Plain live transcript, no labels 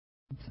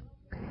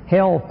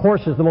Hell, of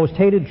course, is the most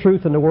hated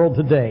truth in the world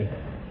today.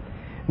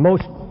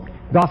 Most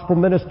gospel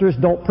ministers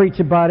don't preach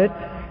about it.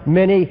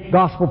 Many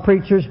gospel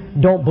preachers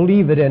don't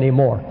believe it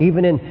anymore.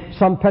 Even in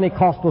some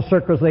Pentecostal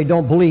circles, they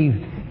don't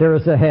believe there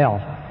is a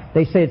hell.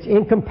 They say it's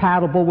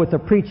incompatible with the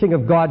preaching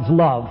of God's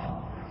love.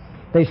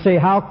 They say,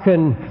 how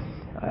can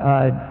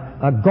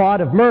a God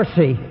of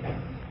mercy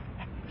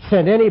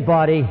send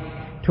anybody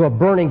to a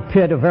burning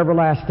pit of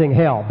everlasting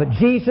hell? But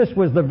Jesus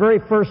was the very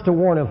first to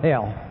warn of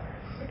hell.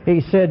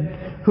 He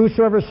said,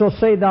 whosoever shall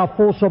say thou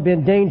fool shall be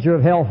in danger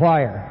of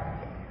hellfire.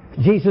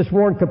 Jesus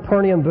warned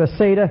Capernaum,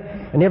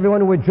 Bethsaida, and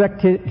everyone who would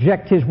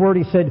reject his word,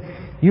 he said,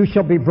 you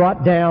shall be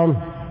brought down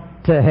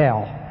to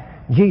hell.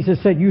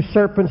 Jesus said, you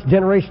serpents,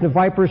 generation of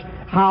vipers,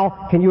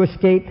 how can you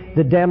escape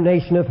the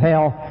damnation of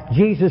hell?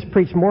 Jesus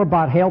preached more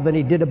about hell than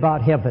he did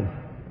about heaven.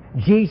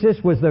 Jesus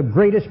was the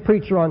greatest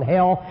preacher on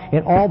hell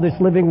in all this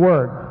living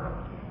word.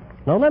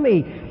 Now let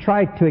me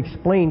try to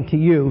explain to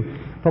you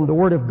from the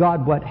Word of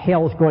God what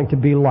hell is going to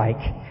be like.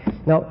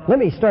 Now let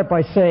me start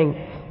by saying,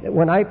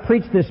 when I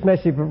preached this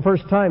message for the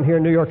first time here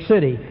in New York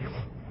City,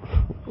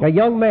 a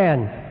young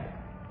man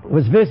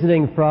was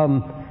visiting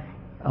from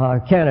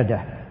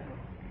Canada,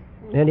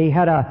 and he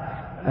had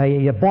a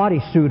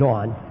bodysuit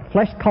on,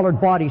 flesh-colored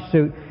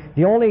bodysuit.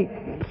 The only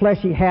flesh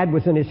he had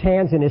was in his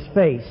hands and his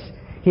face.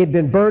 He had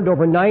been burned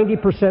over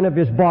 90% of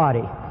his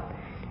body.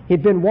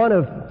 He'd been one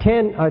of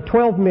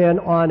 12 men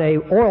on a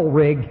oil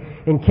rig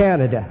in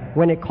Canada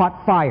when it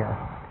caught fire.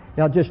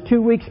 Now, just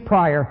 2 weeks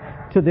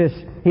prior to this,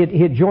 he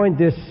had joined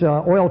this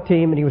oil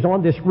team, and he was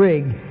on this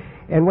rig.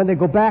 And when they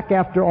go back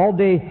after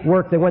all-day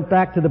work, they went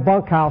back to the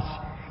bunkhouse,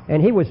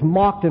 and he was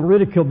mocked and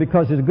ridiculed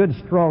because he's a good,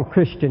 strong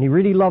Christian. He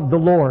really loved the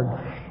Lord.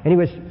 And he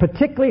was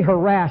particularly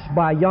harassed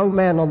by a young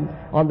man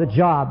on the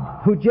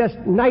job who just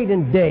night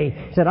and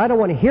day said, I don't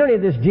want to hear any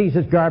of this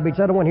Jesus garbage.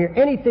 I don't want to hear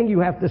anything you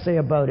have to say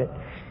about it.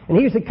 And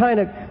he was the kind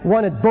of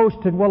one that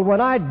boasted, well, when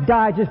I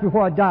die, just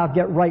before I die, I'll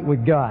get right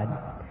with God.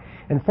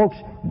 And folks,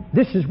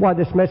 this is why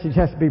this message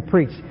has to be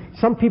preached.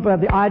 Some people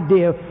have the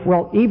idea,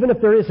 well, even if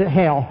there is a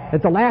hell,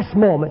 at the last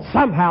moment,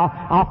 somehow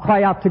I'll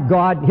cry out to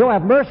God, He'll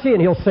have mercy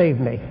and He'll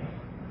save me.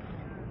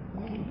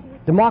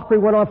 The mockery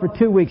went on for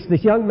 2 weeks.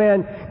 This young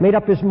man made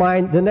up his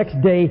mind the next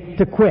day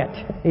to quit.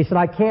 He said,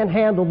 I can't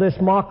handle this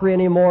mockery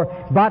anymore.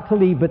 About to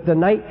leave, but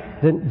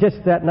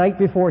just that night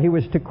before he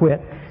was to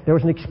quit, there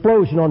was an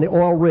explosion on the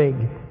oil rig.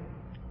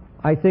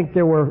 I think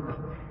there were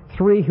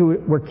 3 who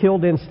were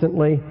killed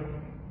instantly.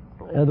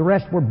 The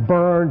rest were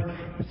burned,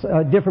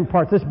 different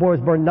parts. This boy was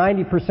burned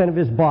 90% of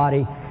his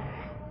body.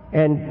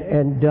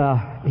 And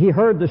he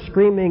heard the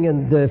screaming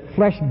and the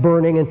flesh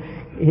burning,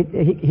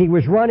 and he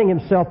was running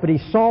himself, but he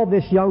saw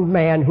this young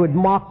man who had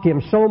mocked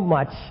him so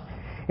much,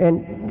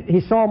 and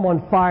he saw him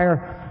on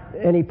fire,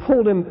 and he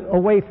pulled him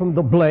away from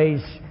the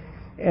blaze,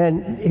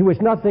 and he was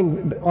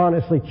nothing,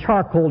 honestly,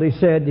 charcoal, he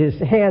said, his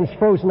hands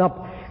frozen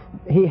up.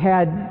 He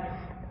had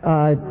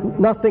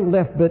nothing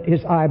left but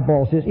his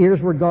eyeballs. His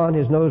ears were gone,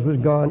 his nose was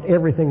gone,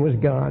 everything was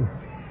gone.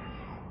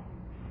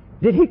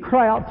 Did he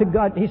cry out to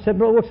God? He said,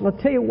 Brother Wilkerson, I'll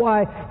tell you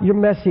why your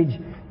message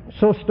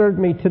so stirred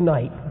me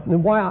tonight,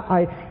 and why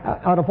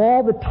out of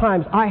all the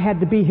times I had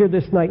to be here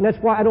this night, and that's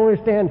why I don't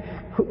understand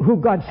who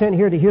God sent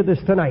here to hear this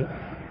tonight.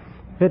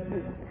 But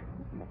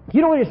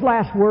you know what his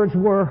last words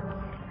were?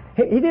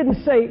 He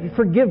didn't say,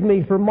 forgive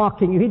me for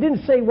mocking you. He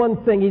didn't say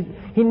one thing.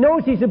 He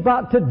knows he's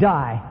about to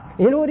die.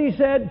 You know what he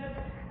said?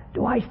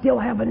 Do I still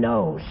have a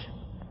nose?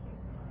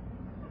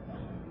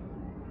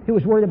 He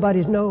was worried about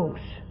his nose.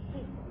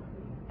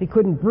 He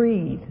couldn't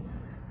breathe.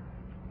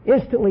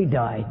 Instantly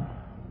died.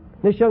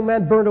 This young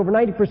man burned over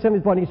 90% of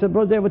his body. He said,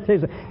 Brother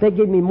David, they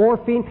gave me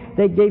morphine.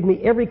 They gave me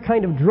every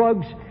kind of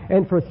drugs.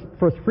 And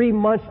for 3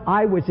 months,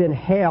 I was in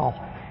hell.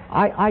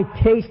 I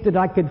tasted,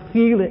 I could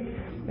feel it.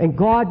 And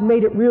God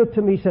made it real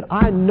to me. He said,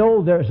 I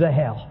know there's a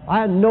hell.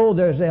 I know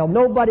there's a hell.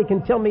 Nobody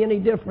can tell me any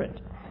different.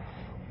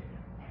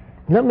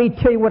 Let me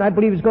tell you what I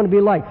believe it's going to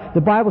be like.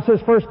 The Bible says,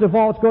 first of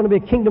all, it's going to be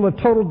a kingdom of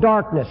total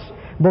darkness,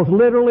 both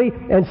literally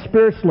and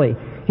spiritually.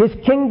 His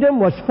kingdom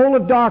was full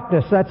of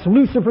darkness. That's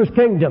Lucifer's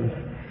kingdom.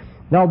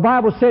 Now, the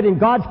Bible said in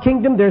God's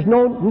kingdom,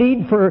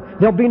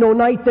 there'll be no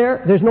night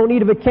there. There's no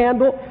need of a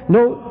candle,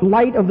 no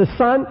light of the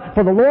sun,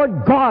 for the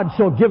Lord God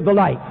shall give the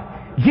light.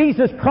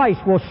 Jesus Christ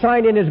will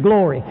shine in His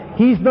glory.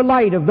 He's the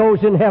light of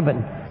those in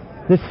heaven.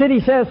 The city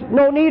says,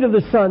 no need of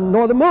the sun,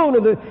 nor the moon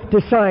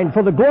to shine,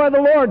 for the glory of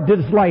the Lord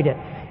does light it,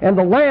 and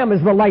the Lamb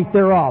is the light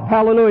thereof.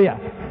 Hallelujah.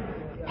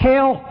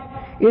 Hell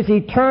is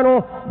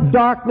eternal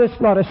darkness,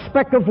 not a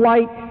speck of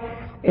light,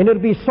 and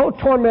it'll be so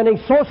tormenting,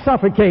 so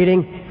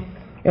suffocating.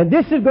 And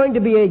this is going to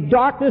be a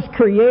darkness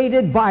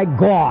created by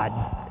God.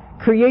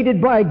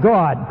 Created by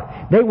God.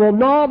 They will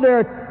gnaw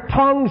their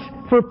tongues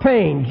for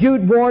pain.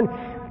 Jude warned,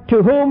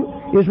 to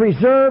whom is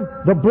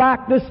reserved the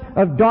blackness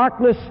of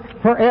darkness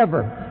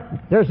forever.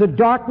 There's a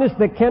darkness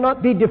that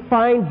cannot be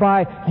defined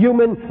by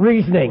human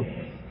reasoning.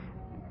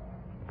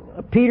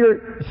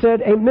 Peter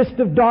said, a mist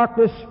of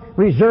darkness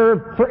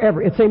reserved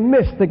forever. It's a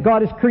mist that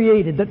God has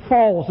created that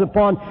falls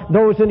upon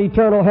those in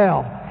eternal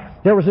hell.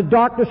 There was a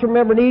darkness,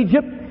 remember, in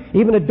Egypt.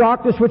 even a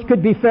darkness which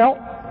could be felt.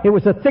 It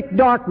was a thick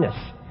darkness.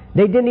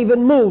 They didn't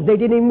even move. They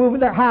didn't even move in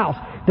their house.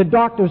 The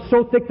darkness was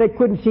so thick they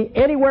couldn't see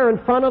anywhere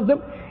in front of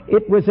them.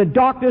 It was a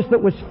darkness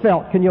that was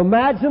felt. Can you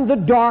imagine the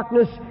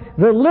darkness,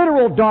 the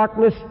literal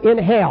darkness in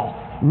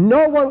hell?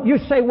 No one, you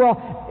say,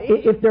 well,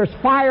 if there's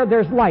fire,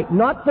 there's light.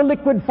 Not the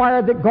liquid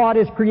fire that God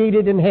has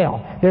created in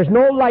hell. There's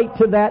no light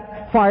to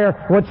that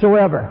fire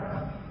whatsoever.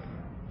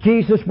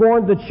 Jesus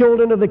warned, the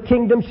children of the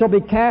kingdom shall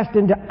be cast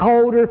into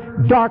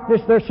outer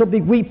darkness. There shall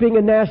be weeping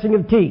and gnashing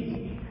of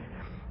teeth.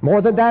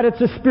 More than that, it's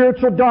a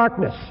spiritual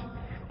darkness.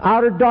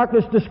 Outer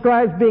darkness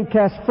describes being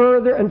cast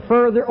further and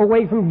further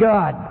away from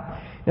God.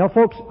 Now,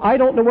 folks, I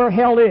don't know where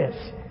hell is.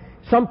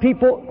 Some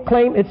people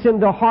claim it's in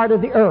the heart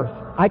of the earth.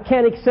 I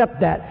can't accept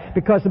that,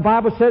 because the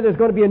Bible says there's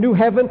going to be a new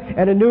heaven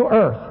and a new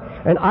earth.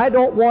 And I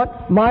don't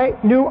want my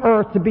new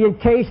earth to be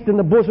encased in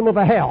the bosom of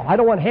a hell. I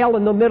don't want hell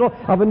in the middle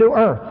of a new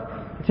earth.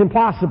 It's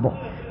impossible.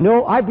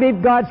 No, I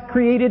believe God's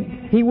created,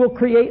 He will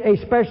create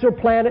a special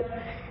planet.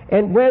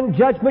 And when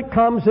judgment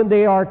comes and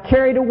they are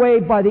carried away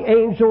by the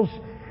angels,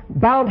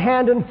 bound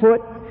hand and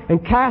foot,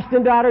 and cast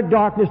into outer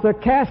darkness, they're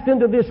cast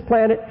into this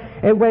planet.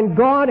 And when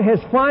God has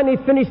finally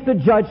finished the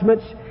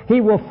judgments,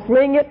 He will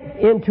fling it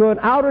into an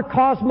outer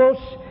cosmos,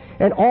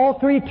 and all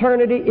through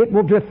eternity it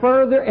will drift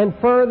further and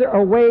further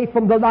away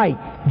from the light.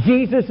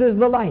 Jesus is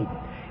the light.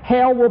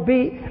 Hell will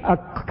be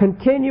a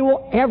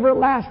continual,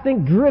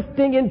 everlasting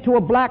drifting into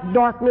a black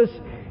darkness,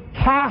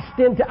 cast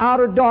into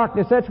outer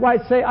darkness. That's why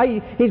I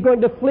say He's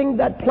going to fling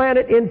that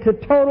planet into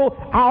total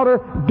outer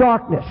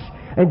darkness.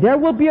 And there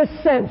will be a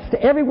sense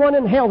to everyone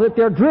in hell that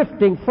they're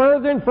drifting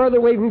further and further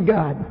away from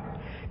God.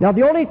 Now,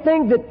 the only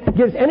thing that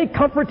gives any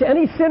comfort to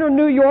any sinner in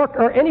New York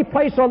or any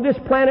place on this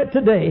planet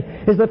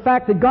today is the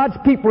fact that God's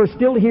people are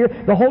still here.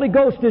 The Holy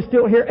Ghost is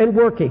still here and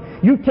working.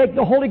 You take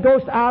the Holy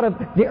Ghost out of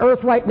the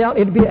earth right now,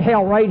 it'd be a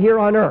hell right here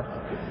on earth.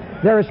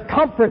 There is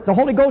comfort. The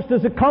Holy Ghost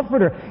is a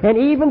comforter. And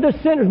even the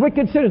sinners,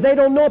 wicked sinners, they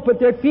don't know it, but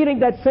they're feeling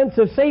that sense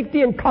of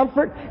safety and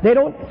comfort. They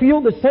don't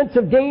feel the sense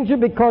of danger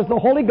because the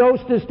Holy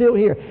Ghost is still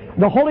here.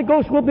 The Holy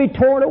Ghost will be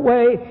torn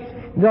away.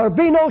 There'll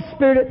be no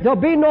spirit. There'll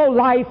be no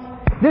life.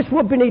 This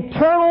will be an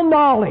eternal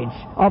knowledge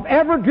of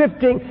ever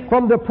drifting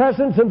from the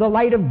presence and the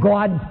light of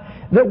God.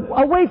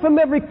 Away from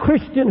every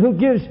Christian who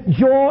gives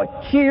joy,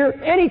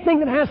 cheer, anything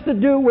that has to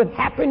do with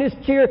happiness,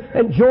 cheer,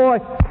 and joy,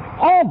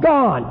 all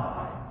gone.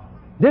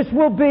 This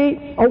will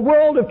be a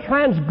world of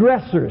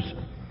transgressors,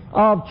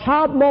 of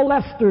child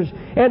molesters,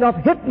 and of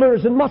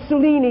Hitlers and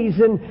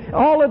Mussolinis and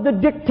all of the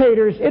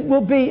dictators. It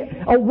will be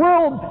a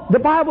world, the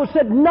Bible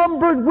said,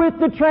 numbered with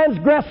the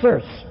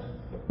transgressors.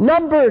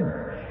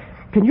 Numbered.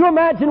 Can you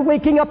imagine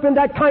waking up in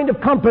that kind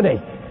of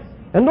company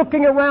and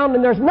looking around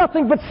and there's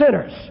nothing but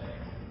sinners,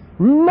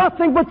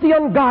 nothing but the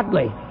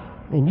ungodly,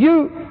 and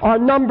you are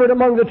numbered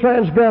among the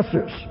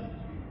transgressors?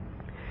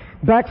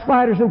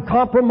 Backsliders and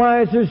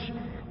compromisers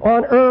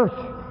on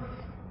earth.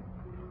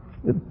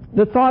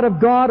 The thought of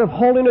God, of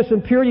holiness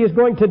and purity is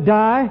going to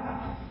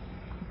die.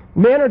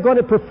 Men are going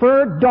to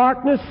prefer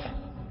darkness.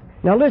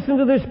 Now listen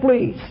to this,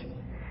 please.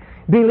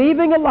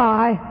 Believing a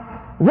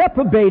lie,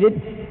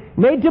 reprobated,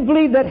 made to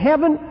believe that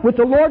heaven with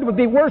the Lord would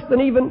be worse than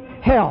even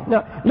hell.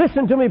 Now,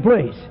 listen to me,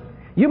 please.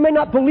 You may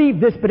not believe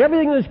this, but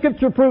everything in the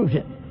Scripture proves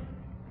it.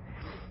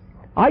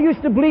 I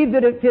used to believe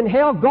that if in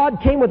hell God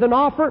came with an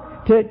offer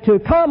to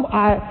come,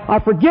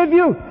 I forgive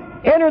you,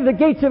 enter the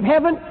gates of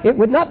heaven, it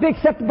would not be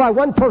accepted by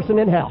one person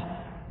in hell.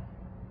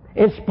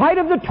 In spite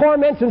of the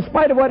torments, in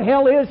spite of what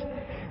hell is,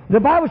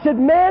 the Bible said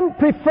men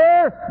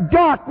prefer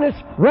darkness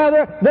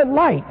rather than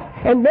light.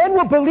 And men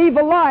will believe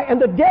a lie, and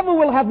the devil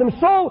will have them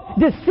so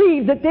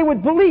deceived that they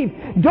would believe.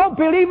 Don't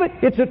believe it.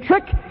 It's a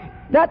trick.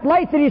 That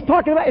light that he's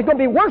talking about is going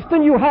to be worse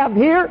than you have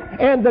here,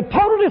 and the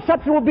total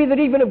deception will be that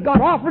even if God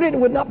offered it, it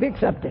would not be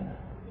accepted.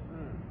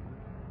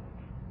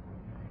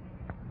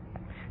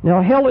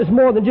 Now, hell is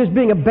more than just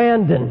being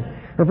abandoned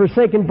or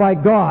forsaken by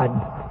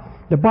God.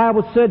 The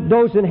Bible said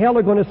those in hell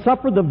are going to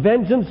suffer the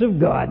vengeance of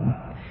God.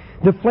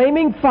 The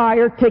flaming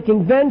fire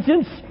taking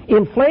vengeance,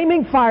 in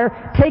flaming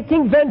fire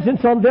taking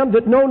vengeance on them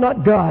that know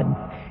not God,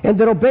 and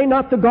that obey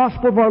not the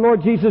gospel of our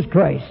Lord Jesus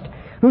Christ,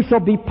 who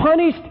shall be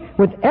punished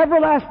with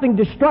everlasting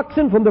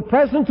destruction from the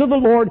presence of the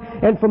Lord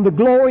and from the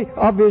glory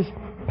of His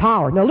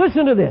power. Now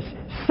listen to this.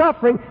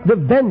 Suffering the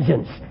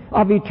vengeance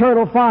of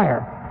eternal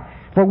fire.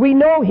 For we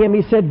know Him,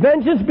 He said,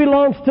 vengeance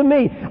belongs to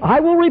me. I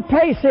will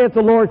repay, saith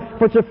the Lord,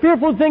 for it's a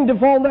fearful thing to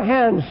fall in the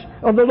hands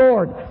of the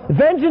Lord.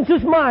 Vengeance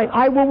is mine,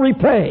 I will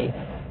repay.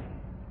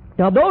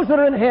 Now those that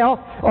are in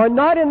hell are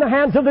not in the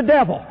hands of the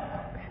devil.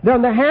 They're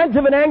in the hands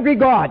of an angry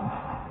God.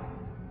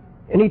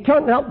 And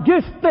now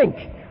just think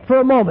for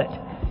a moment.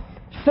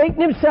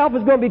 Satan himself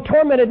is going to be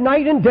tormented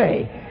night and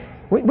day.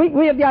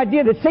 We have the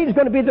idea that Satan's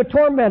going to be the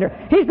tormentor.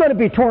 He's going to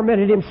be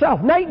tormented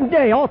himself night and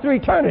day all through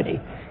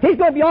eternity. He's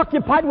going to be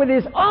occupied with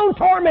his own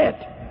torment.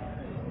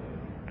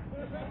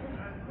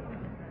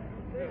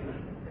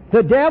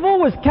 The devil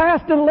was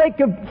cast in the lake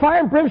of fire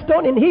and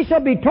brimstone, and he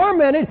shall be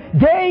tormented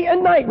day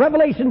and night.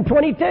 Revelation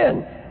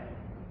 20:10.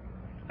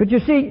 But you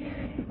see,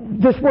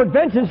 this word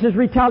vengeance is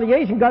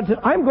retaliation. God said,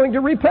 I'm going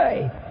to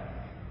repay.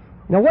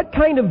 Now what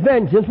kind of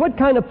vengeance, what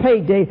kind of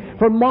payday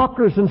for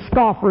mockers and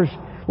scoffers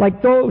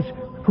like those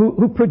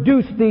who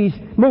produce these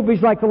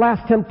movies like The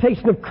Last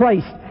Temptation of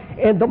Christ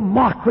and the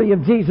mockery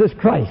of Jesus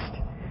Christ?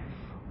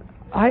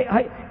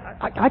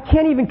 I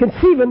can't even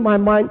conceive in my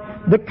mind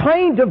the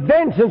kind of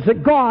vengeance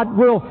that God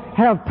will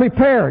have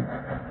prepared.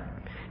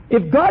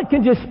 If God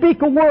can just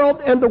speak a word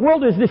and the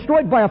world is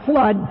destroyed by a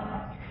flood,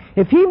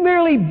 if He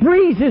merely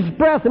breathes His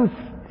breath and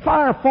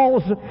fire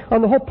falls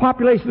on the whole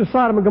population of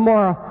Sodom and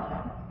Gomorrah,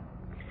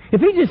 if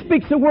He just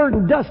speaks a word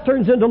and dust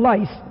turns into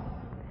lice,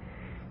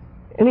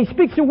 and He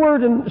speaks a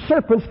word and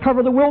serpents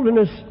cover the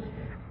wilderness,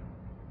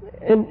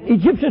 and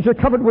Egyptians are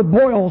covered with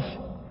boils,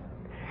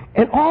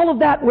 and all of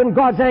that when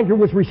God's anger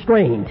was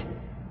restrained.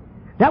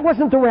 That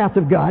wasn't the wrath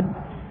of God.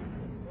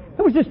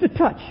 It was just a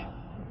touch.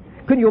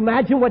 Can you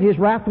imagine what His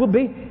wrath will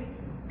be?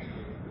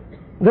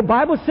 The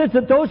Bible says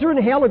that those who are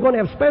in hell are going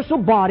to have special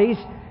bodies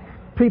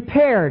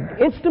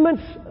prepared,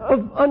 instruments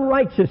of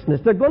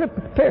unrighteousness. They're going to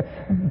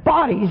prepare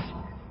bodies,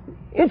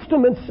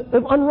 instruments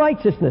of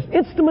unrighteousness,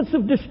 instruments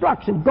of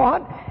destruction.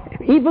 God,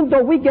 even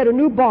though we get a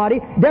new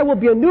body, there will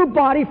be a new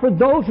body for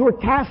those who are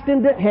cast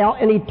into hell,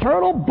 an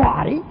eternal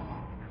body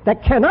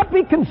that cannot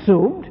be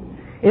consumed.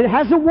 It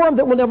has a worm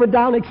that will never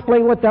die. I'll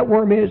explain what that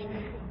worm is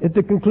at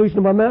the conclusion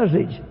of my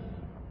message.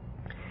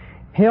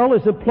 Hell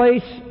is a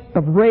place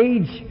of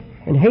rage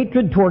and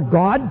hatred toward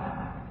God.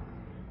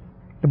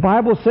 The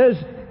Bible says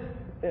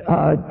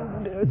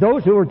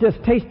those who are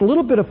just taste a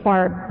little bit of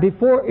fire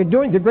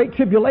during the Great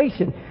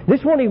Tribulation,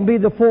 this won't even be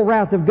the full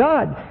wrath of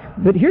God.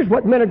 But here's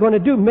what men are going to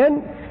do.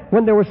 Men,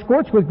 when they were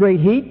scorched with great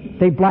heat,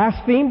 they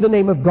blasphemed the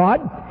name of God,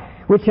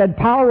 which had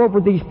power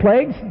over these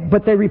plagues,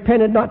 but they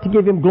repented not to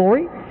give Him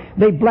glory.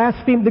 They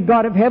blasphemed the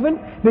God of heaven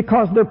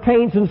because of their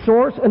pains and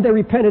sores, and they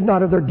repented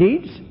not of their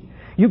deeds.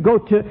 You go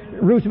to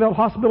Roosevelt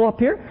Hospital up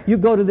here. You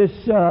go to this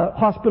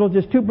hospital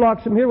just 2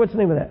 blocks from here. What's the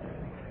name of that?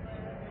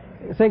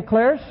 St.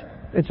 Clair's.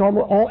 It's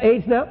almost all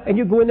AIDS now. And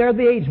you go in there,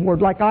 the AIDS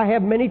ward, like I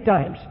have many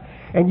times.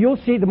 And you'll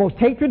see the most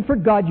hatred for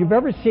God you've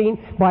ever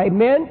seen by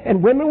men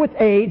and women with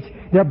AIDS.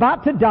 They're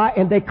about to die,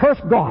 and they curse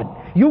God.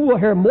 You will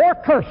hear more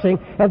cursing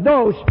of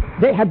those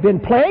they have been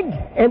plagued,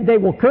 and they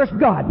will curse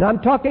God. Now I'm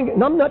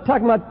not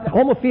talking about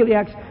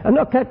homophiliacs. I'm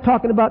not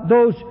talking about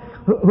those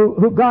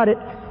who got it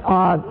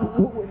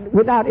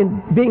without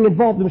being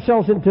involved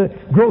themselves into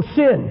gross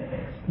sin.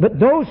 But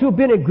those who've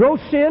been in gross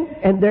sin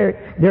and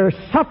they're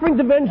suffering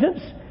the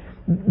vengeance,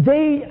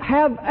 they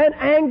have an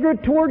anger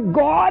toward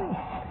God,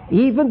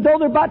 even though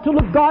they're about to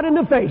look God in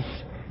the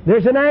face.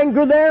 There's an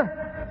anger there.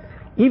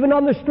 Even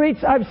on the streets,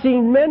 I've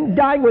seen men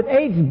dying with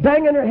AIDS,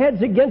 banging their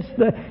heads against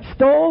the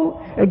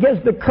stone,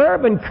 against the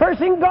curb, and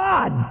cursing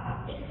God.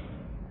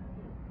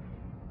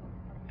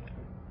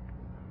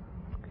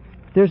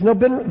 There's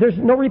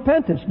no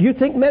repentance. Do you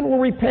think men will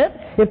repent?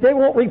 If they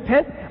won't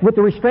repent with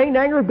the restrained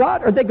anger of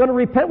God, are they going to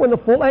repent when the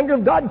full anger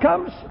of God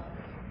comes?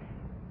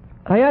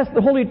 I asked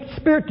the Holy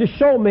Spirit to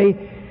show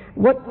me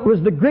what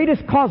was the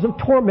greatest cause of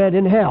torment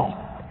in hell.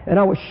 And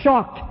I was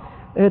shocked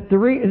at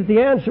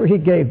the answer He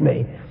gave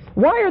me.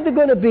 Why are they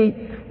going to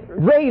be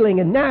railing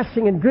and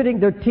gnashing and gritting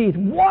their teeth?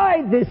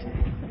 Why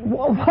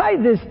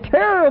this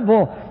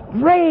terrible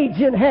rage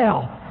in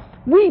hell?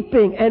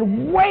 Weeping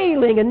and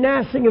wailing and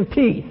gnashing of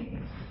teeth.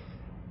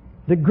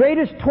 The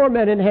greatest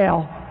torment in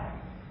hell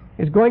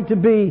is going to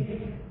be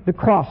the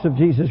cross of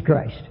Jesus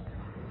Christ.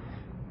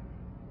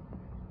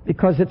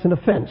 Because it's an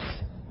offense.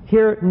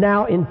 Here,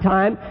 now, in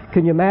time,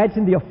 can you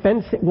imagine the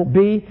offense it will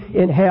be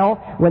in hell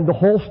when the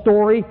whole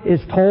story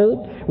is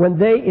told? When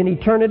they, in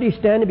eternity,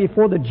 standing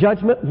before the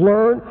judgment,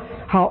 learn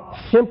how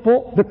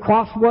simple the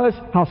cross was,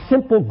 how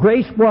simple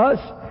grace was,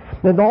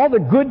 and all the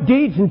good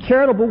deeds and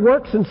charitable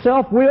works and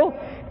self-will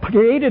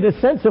created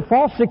a sense of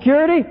false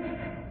security.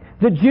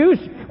 The Jews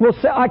will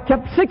say, I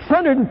kept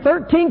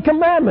 613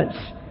 commandments.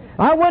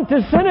 I went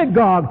to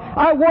synagogue.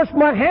 I washed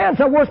my hands.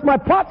 I washed my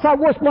pots. I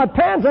washed my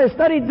pans. I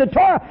studied the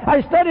Torah.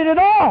 I studied it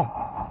all.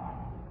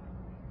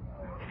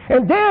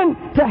 And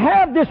then to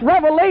have this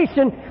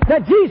revelation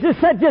that Jesus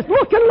said, just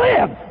look and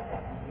live.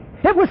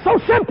 It was so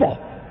simple.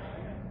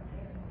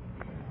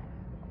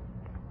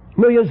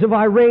 Millions of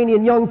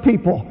Iranian young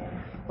people,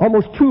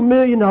 almost 2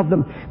 million of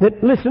them,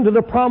 that listened to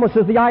the promises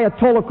of the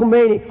Ayatollah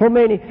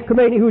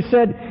Khomeini, who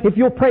said, if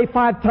you'll pray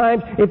 5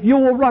 times, if you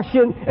will rush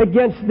in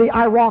against the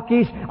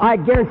Iraqis, I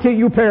guarantee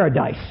you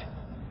paradise.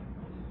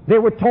 They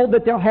were told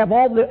that they'll have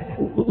all the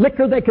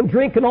liquor they can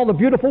drink and all the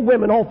beautiful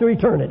women all through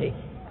eternity.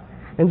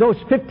 And those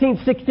 15,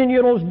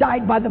 16-year-olds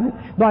died by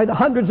the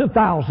hundreds of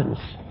thousands.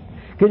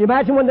 Can you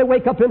imagine when they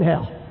wake up in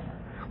hell?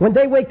 When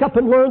they wake up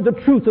and learn the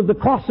truth of the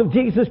cross of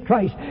Jesus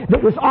Christ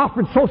that was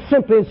offered so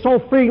simply and so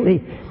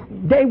freely,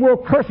 they will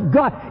curse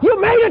God.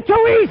 You made it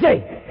too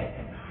easy.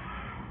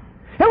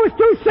 It was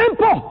too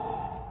simple.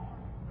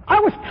 I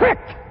was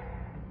tricked.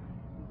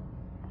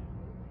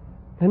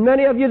 And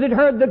many of you that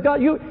heard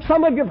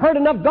some of you have heard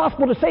enough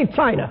gospel to save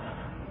China.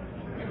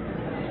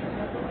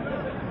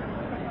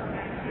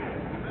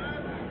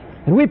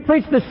 And we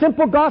preach the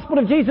simple gospel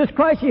of Jesus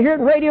Christ. You hear it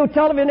in radio,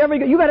 television,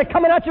 everywhere. You got it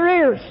coming out your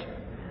ears.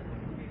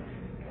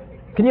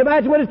 Can you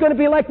imagine what it's going to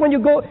be like when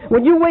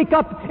you wake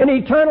up in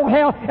eternal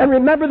hell and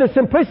remember the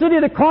simplicity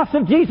of the cross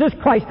of Jesus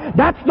Christ?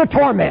 That's the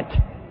torment.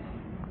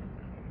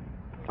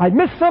 I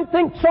missed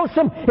something so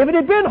simple. If it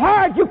had been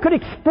hard, you could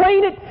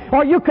explain it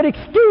or you could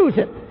excuse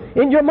it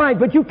in your mind,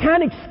 but you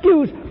can't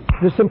excuse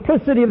the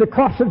simplicity of the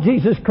cross of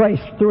Jesus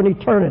Christ through an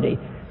eternity.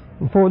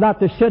 And for without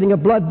the shedding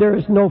of blood, there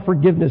is no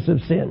forgiveness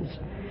of sins.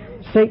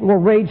 Satan will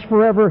rage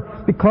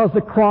forever because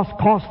the cross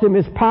cost him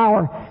his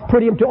power,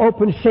 put him to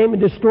open shame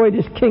and destroyed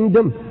his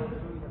kingdom.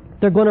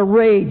 They're going to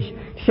rage,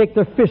 shake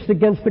their fist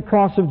against the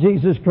cross of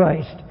Jesus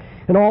Christ.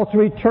 And all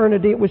through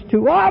eternity, it was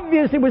too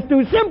obvious, it was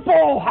too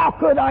simple. How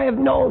could I have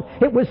known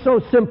it was so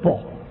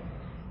simple?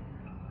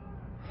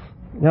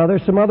 Now,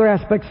 there's some other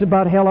aspects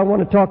about hell I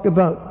want to talk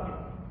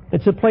about.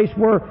 It's a place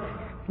where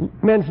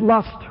men's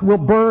lust will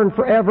burn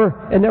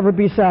forever and never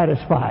be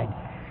satisfied.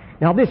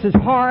 Now, this is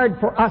hard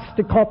for us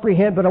to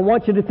comprehend, but I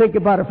want you to think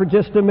about it for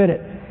just a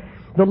minute.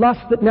 The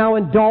lust that now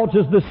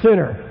indulges the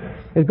sinner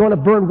is going to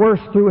burn worse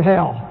through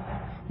hell.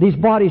 These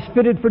bodies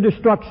fitted for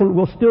destruction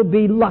will still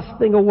be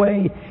lusting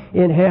away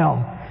in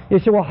hell. You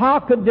say, well, how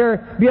could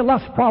there be a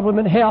lust problem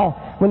in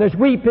hell when there's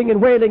weeping and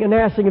wailing and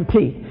gnashing of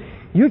teeth?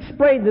 You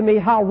explained to me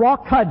how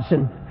Rock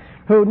Hudson,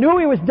 who knew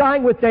he was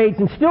dying with AIDS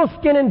and still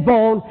skin and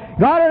bone,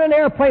 got on an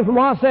airplane from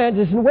Los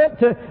Angeles and went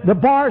to the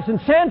bars in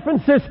San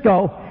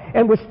Francisco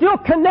and was still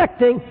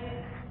connecting,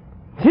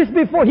 just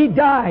before he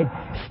died,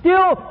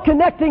 still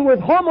connecting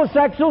with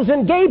homosexuals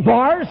in gay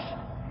bars,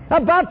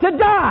 about to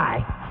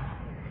die.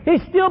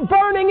 He's still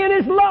burning in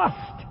his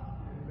lust.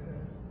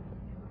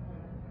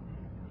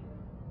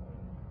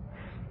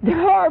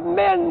 There are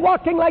men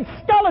walking like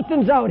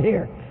skeletons out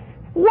here.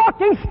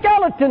 Walking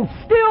skeletons,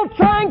 still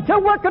trying to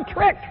work a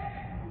trick.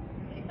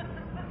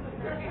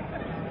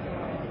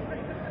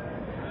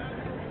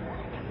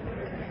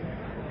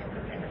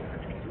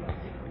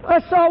 I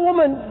saw a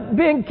woman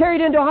being carried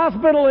into a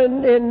hospital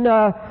in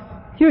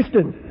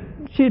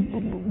Houston. She's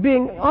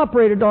being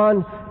operated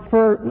on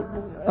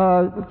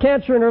for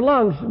cancer in her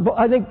lungs.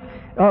 I think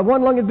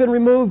one lung had been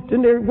removed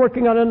and they're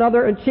working on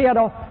another, and she had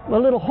a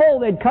little hole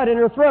they'd cut in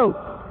her throat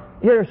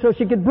here so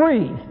she could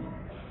breathe.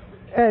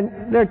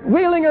 And they're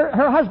wheeling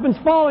her husband's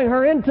following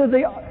her into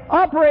the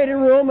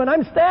operating room, and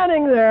I'm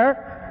standing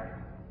there.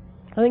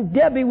 I think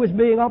Debbie was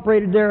being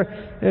operated there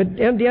at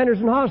MD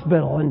Anderson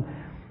Hospital, and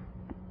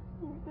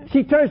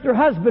she turns to her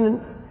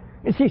husband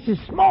and she says,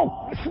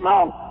 "Smoke,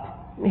 smoke."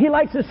 And he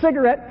lights a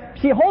cigarette.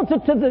 She holds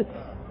it to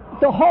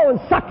the hole and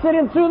sucks it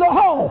in through the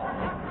hole.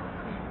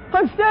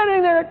 I'm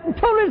standing there in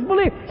total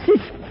disbelief.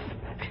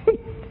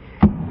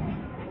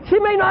 She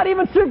may not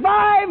even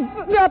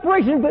survive the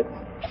operation, but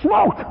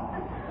smoke.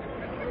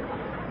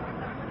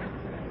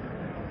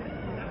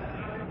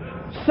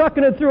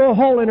 Sucking it through a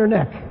hole in her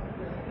neck.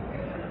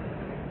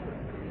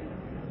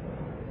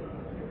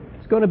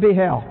 It's going to be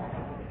hell.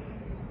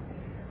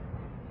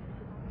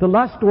 The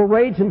lust will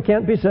rage and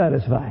can't be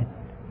satisfied.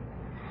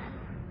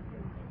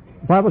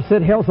 The Bible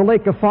said hell's a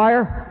lake of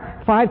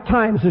fire. 5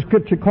 times the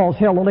Scripture calls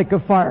hell a lake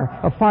of fire,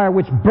 a fire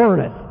which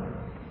burneth.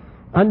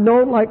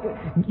 Unknown, like,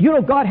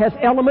 God has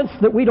elements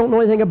that we don't know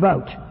anything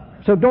about.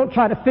 So don't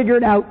try to figure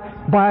it out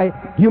by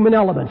human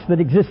elements that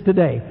exist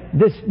today.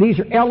 These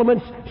are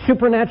elements,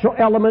 supernatural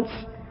elements.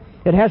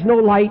 It has no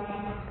light.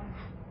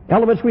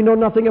 Elements we know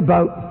nothing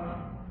about.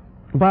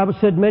 The Bible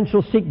said men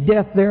shall seek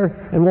death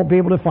there and won't be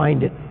able to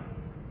find it.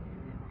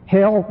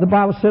 Hell, the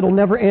Bible said, will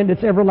never end.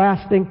 It's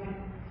everlasting.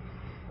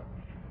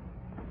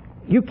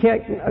 You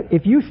can't,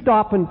 if you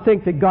stop and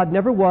think that God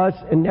never was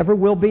and never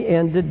will be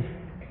ended,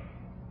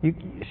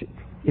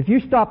 if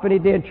you stop any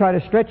day and try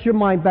to stretch your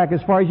mind back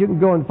as far as you can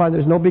go and find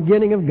there's no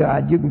beginning of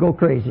God, you can go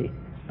crazy.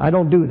 I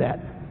don't do that.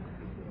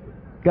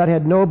 God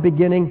had no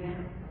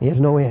beginning. He has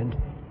no end.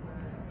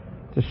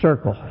 It's a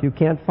circle. You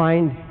can't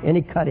find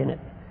any cut in it.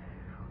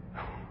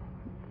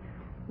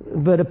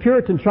 But a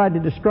Puritan tried to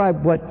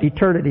describe what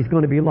eternity is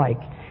going to be like.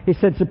 He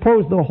said,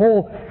 suppose the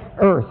whole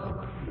earth,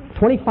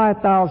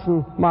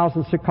 25,000 miles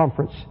in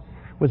circumference,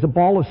 was a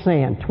ball of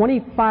sand.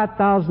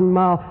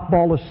 25,000-mile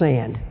ball of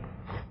sand.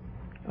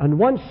 And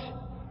once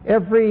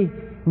every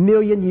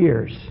million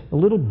years, a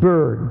little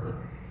bird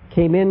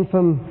came in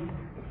from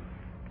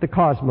the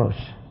cosmos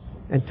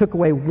and took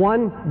away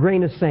one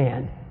grain of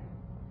sand.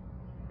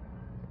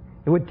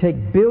 It would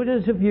take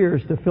billions of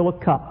years to fill a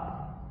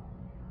cup,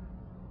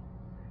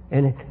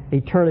 and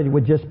eternity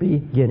would just be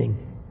beginning.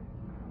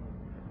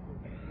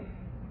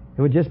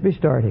 It would just be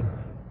starting.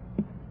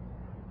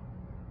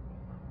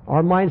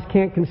 Our minds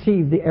can't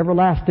conceive the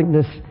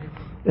everlastingness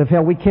of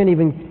hell. We can't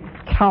even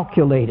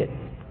calculate it.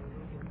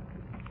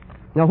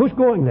 Now, who's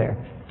going there?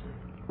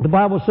 The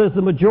Bible says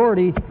the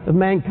majority of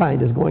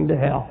mankind is going to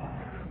hell.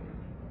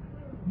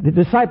 The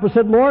disciples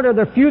said, Lord, are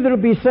there few that will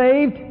be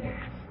saved?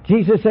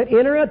 Jesus said,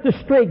 enter at the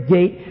strait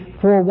gate,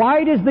 for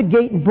wide is the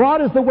gate and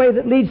broad is the way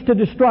that leads to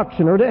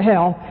destruction, or to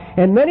hell,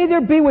 and many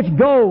there be which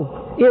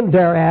go in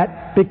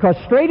thereat, because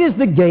strait is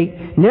the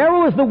gate,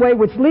 narrow is the way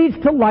which leads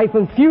to life,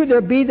 and few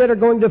there be that are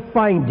going to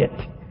find it.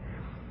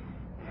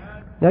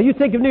 Now you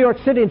think of New York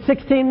City and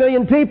 16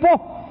 million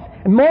people,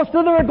 and most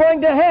of them are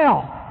going to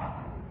hell.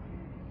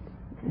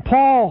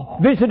 Paul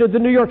visited the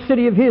New York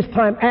City of his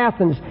time,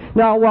 Athens.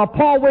 Now, while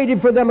Paul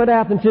waited for them at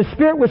Athens, his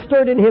spirit was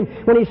stirred in him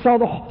when he saw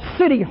the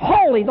city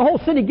holy, the whole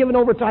city given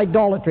over to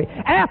idolatry.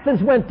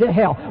 Athens went to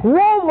hell.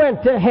 Rome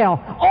went to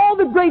hell. All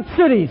the great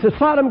cities, the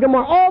Sodom and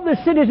Gomorrah, all the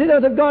cities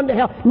that have gone to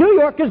hell. New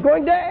York is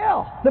going to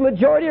hell. The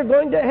majority are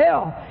going to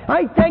hell.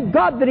 I thank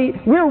God that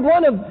we're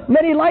one of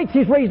many lights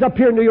He's raised up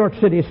here in New York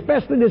City,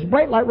 especially this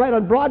bright light right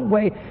on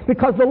Broadway,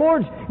 because the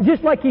Lord's,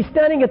 just like He's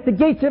standing at the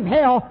gates of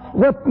hell,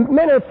 where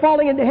men are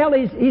falling into hell,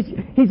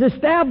 He's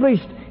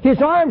established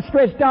His arms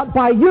stretched out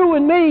by you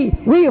and me.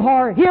 We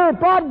are here at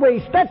Broadway,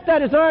 stretched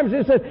out His arms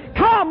and said,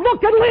 come,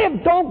 look and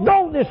live, don't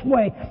go this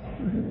way.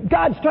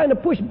 God's trying to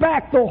push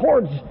back the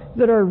hordes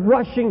that are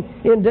rushing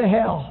into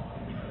hell.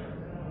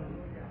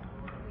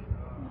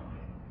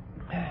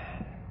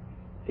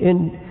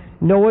 In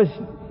Noah's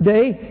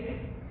day,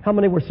 how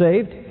many were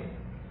saved?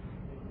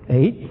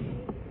 8.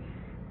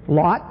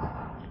 Lot,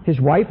 his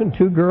wife and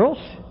 2 girls.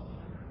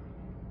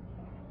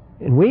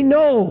 And we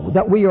know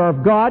that we are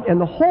of God, and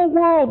the whole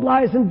world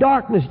lies in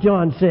darkness,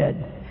 John said.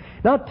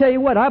 And I'll tell you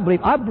what I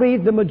believe. I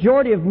believe the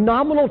majority of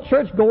nominal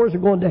churchgoers are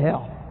going to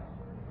hell.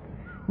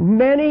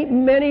 Many,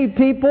 many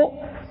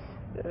people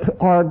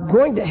are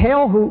going to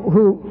hell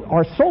who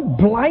are so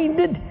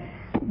blinded.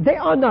 They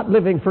are not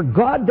living for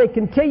God. They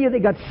can tell you they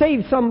got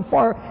saved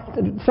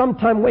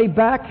sometime way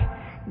back.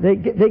 They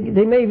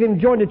may have even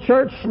joined a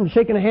church and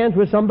shaken hands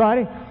with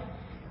somebody.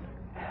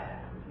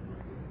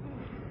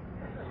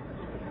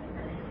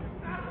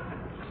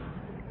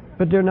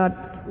 But they're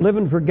not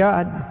living for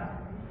God.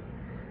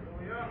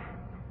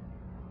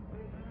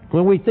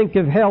 When we think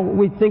of hell,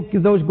 we think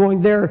of those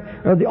going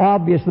there are the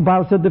obvious. The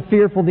Bible said the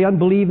fearful, the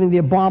unbelieving, the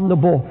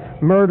abominable,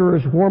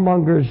 murderers,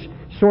 warmongers,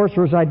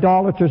 sorcerers,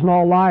 idolaters, and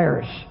all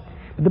liars.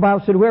 But the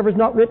Bible said whoever is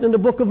not written in the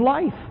book of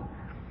life,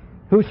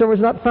 whosoever is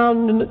not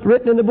found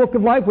written in the book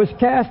of life was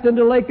cast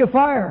into the lake of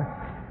fire.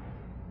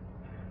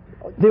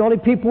 The only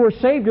people who are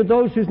saved are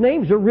those whose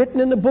names are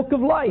written in the book of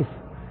life.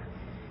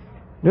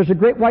 There's a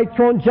great white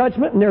throne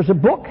judgment, and there's a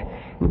book.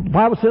 The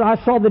Bible said,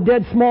 I saw the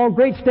dead, small and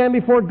great, stand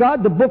before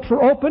God. The books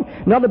were open.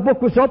 Another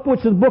book was open, which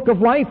is the book of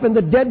life, and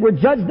the dead were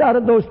judged out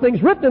of those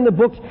things written in the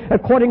books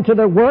according to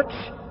their works.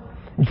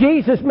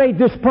 Jesus made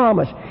this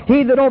promise.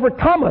 He that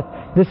overcometh,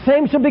 the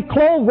same shall be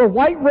clothed with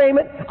white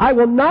raiment. I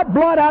will not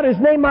blot out his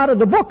name out of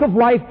the book of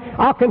life.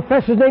 I'll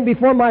confess his name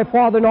before my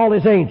Father and all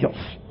his angels.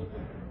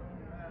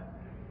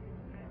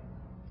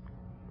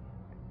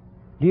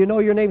 Do you know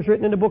your name's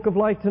written in the book of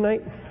life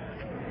tonight?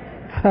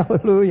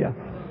 Hallelujah.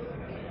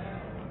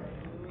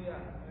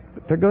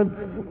 They're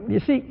going. You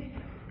see,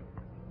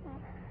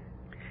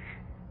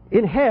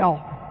 in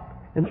hell,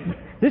 and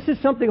this is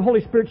something the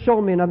Holy Spirit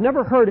showed me, and I've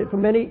never heard it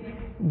from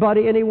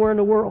anybody anywhere in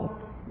the world.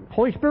 The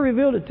Holy Spirit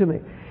revealed it to me,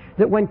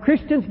 that when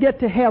Christians get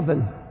to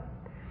heaven,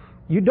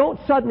 you don't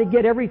suddenly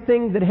get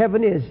everything that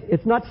heaven is.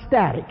 It's not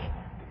static.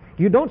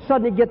 You don't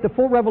suddenly get the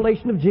full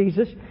revelation of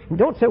Jesus. You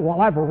don't say,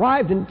 well, I've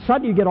arrived, and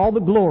suddenly you get all the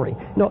glory.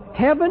 No,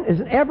 heaven is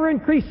an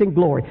ever-increasing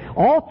glory.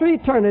 All through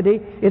eternity,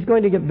 it's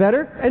going to get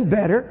better and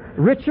better,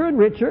 richer and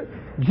richer.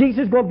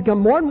 Jesus is going to become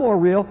more and more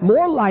real,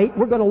 more light.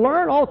 We're going to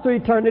learn all through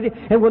eternity,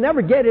 and we'll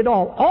never get it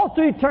all. All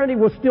through eternity,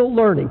 we're still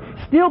learning,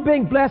 still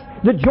being blessed.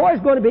 The joy is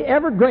going to be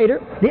ever greater.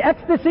 The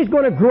ecstasy is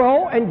going to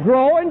grow and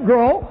grow and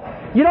grow.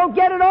 You don't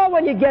get it all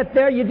when you get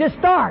there. You just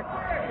start.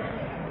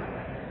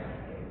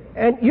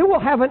 And you will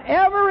have an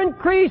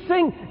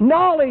ever-increasing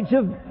knowledge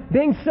of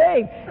being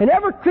saved, an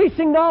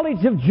ever-increasing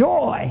knowledge of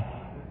joy.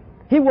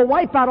 He will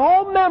wipe out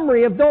all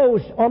memory of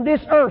those on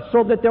this earth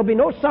so that there'll be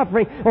no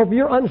suffering over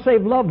your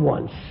unsaved loved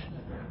ones.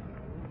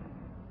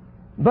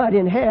 But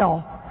in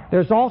hell,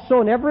 there's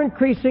also an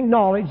ever-increasing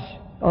knowledge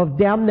of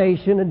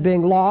damnation and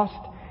being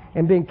lost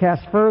and being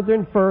cast further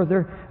and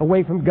further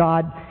away from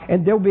God.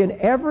 And there'll be an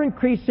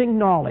ever-increasing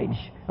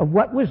knowledge of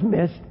what was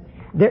missed.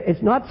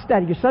 It's not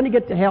static. You suddenly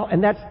get to hell,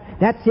 and that's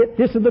it.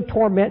 This is the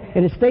torment,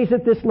 and it stays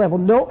at this level.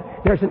 No,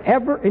 there's an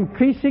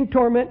ever-increasing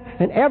torment,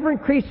 an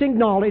ever-increasing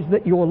knowledge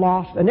that you are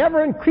lost, an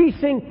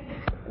ever-increasing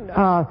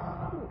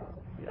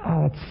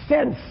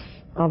sense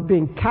of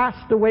being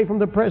cast away from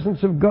the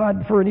presence of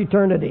God for an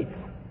eternity.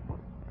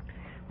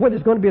 Well,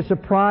 there's going to be a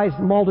surprise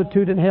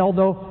multitude in hell,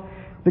 though.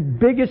 The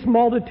biggest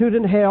multitude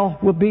in hell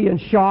will be in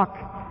shock.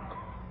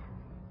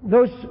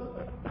 Those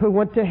who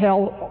went to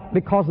hell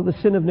because of the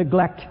sin of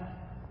neglect.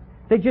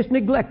 They just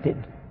neglected.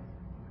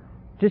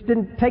 Just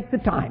didn't take the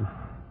time.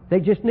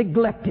 They just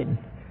neglected.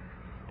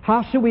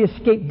 How shall we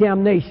escape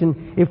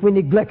damnation if we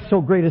neglect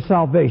so great a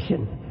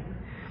salvation?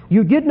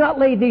 You did not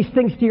lay these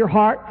things to your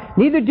heart,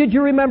 neither did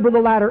you remember the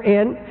latter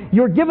end.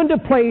 You were given to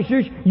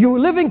pleasures, you were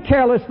living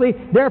carelessly,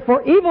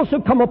 therefore evil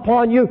shall come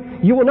upon you.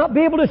 You will not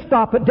be able to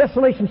stop it,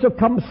 desolation shall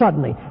come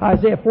suddenly.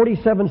 Isaiah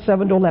 47,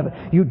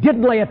 7-11. You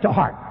didn't lay it to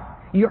heart.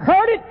 You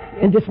heard it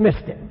and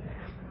dismissed it.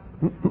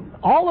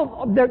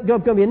 There's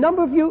going to be a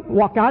number of you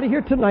walk out of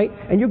here tonight,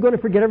 and you're going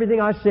to forget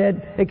everything I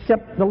said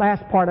except the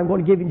last part I'm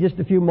going to give you in just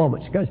a few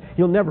moments, because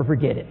you'll never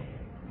forget it.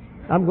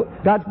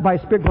 God's by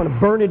His Spirit going to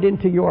burn it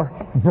into your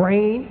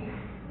brain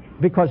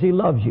because He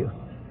loves you.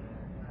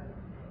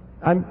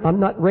 I'm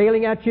not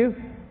railing at you.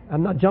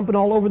 I'm not jumping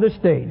all over the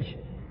stage.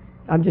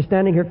 I'm just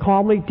standing here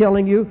calmly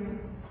telling you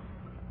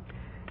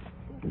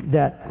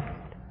that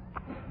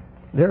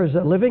there is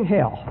a living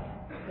hell,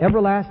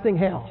 everlasting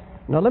hell.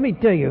 Now let me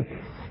tell you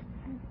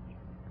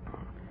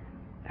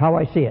how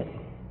I see it.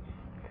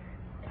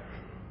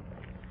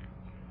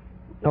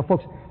 Now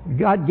folks,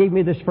 God gave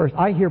me this first.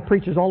 I hear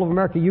preachers all over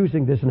America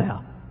using this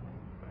now.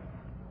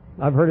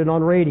 I've heard it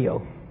on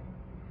radio.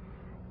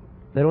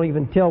 They don't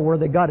even tell where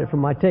they got it from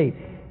my tape.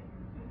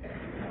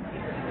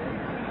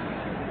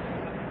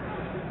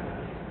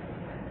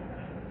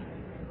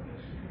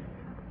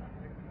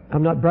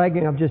 I'm not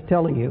bragging, I'm just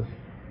telling you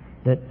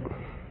that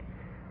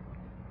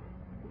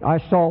I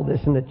saw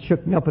this and it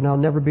shook me up, and I'll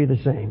never be the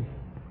same.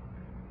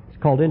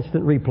 It's called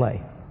instant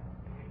replay.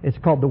 It's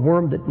called the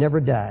worm that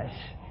never dies.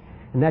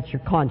 And that's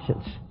your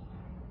conscience.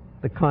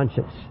 The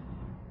conscience.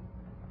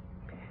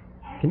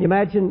 Can you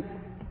imagine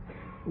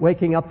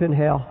waking up in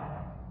hell?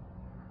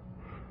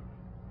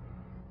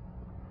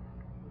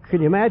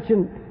 Can you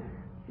imagine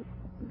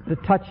the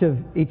touch of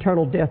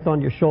eternal death on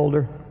your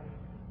shoulder?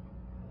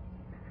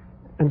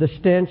 And the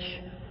stench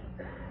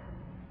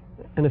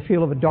and the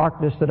feel of a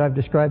darkness that I've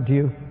described to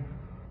you?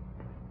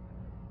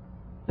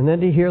 And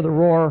then to hear the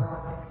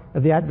roar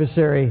of the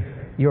adversary,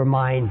 "You're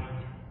mine,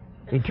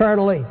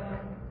 eternally."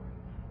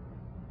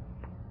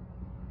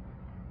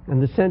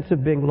 And the sense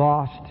of being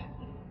lost,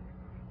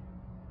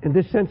 and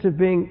this sense of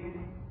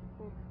being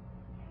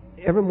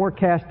ever more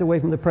cast away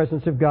from the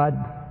presence of God.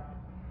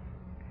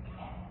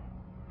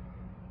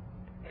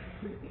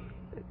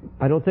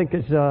 I don't think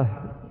it's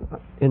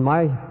in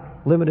my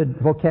limited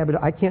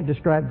vocabulary, I can't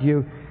describe to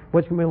you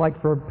what's going to be like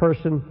for a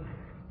person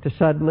to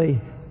suddenly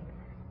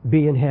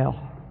be in hell.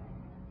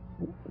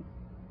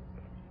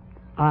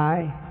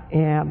 I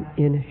am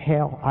in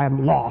hell. I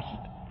am lost.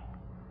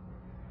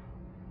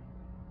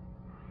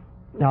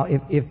 Now,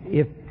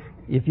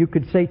 if you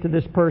could say to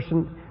this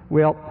person,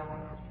 well,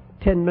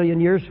 10 million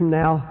years from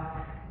now,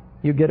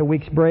 you get a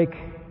week's break,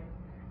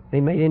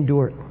 they may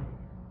endure it.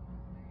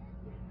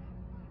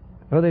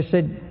 Or they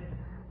said,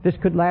 this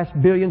could last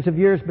billions of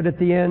years, but at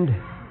the end,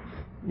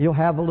 you'll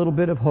have a little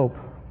bit of hope.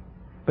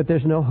 But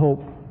there's no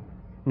hope,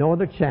 no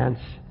other chance.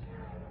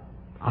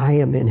 I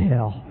am in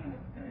hell.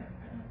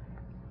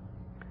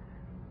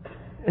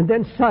 And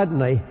then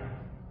suddenly,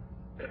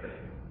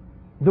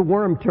 the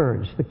worm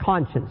turns, the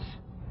conscience.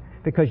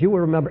 Because you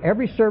will remember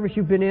every service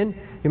you've been in,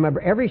 you remember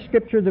every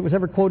scripture that was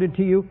ever quoted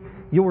to you,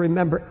 you will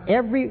remember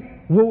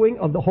every wooing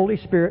of the Holy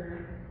Spirit.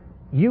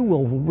 You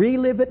will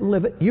relive it and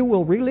live it. You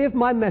will relive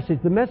my message.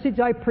 The message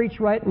I preach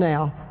right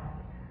now.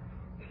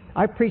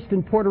 I preached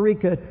in Puerto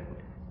Rico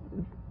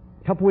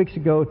a couple weeks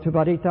ago to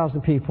about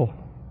 8,000 people.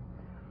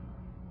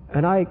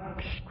 And I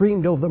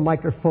screamed over the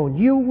microphone,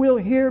 "You will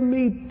hear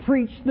me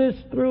preach this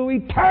through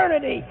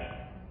eternity!"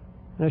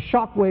 And a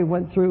shockwave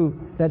went through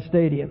that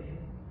stadium.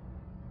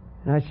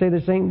 And I say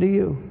the same to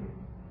you.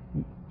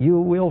 You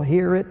will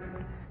hear it.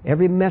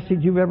 Every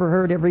message you've ever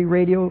heard, every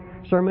radio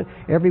sermon,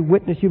 every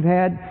witness you've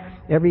had,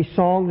 every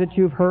song that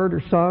you've heard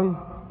or sung,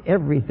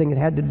 everything that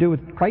had to do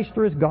with Christ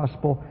or His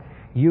gospel,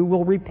 you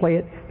will replay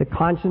it. The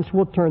conscience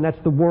will turn. That's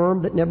the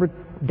worm that never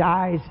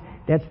dies.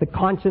 That's the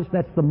conscience.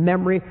 That's the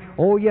memory.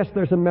 Oh, yes,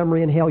 there's a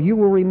memory in hell. You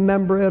will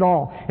remember it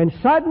all. And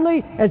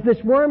suddenly, as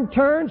this worm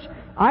turns,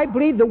 I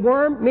believe the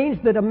worm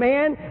means that a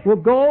man will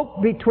go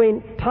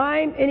between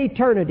time and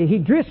eternity. He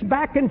drifts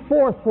back and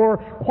forth for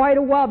quite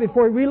a while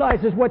before he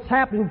realizes what's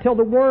happened until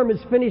the worm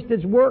has finished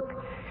its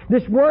work.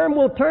 This worm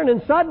will turn,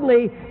 and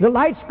suddenly the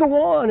lights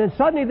go on, and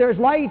suddenly there's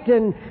light,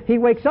 and he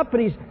wakes up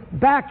and he's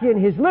back in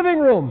his living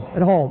room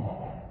at home.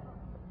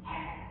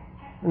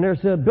 And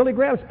there's a Billy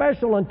Graham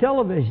special on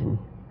television,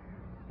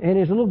 and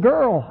his little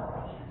girl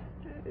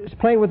is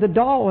playing with a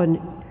doll, and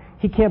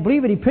he can't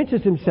believe it. He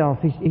pinches himself.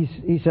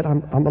 He said,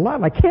 I'm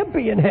alive. I can't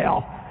be in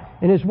hell.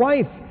 And his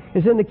wife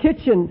is in the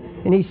kitchen,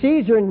 and he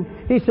sees her, and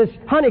he says,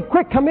 "Honey,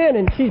 quick, come in."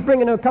 And she's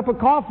bringing a cup of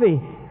coffee.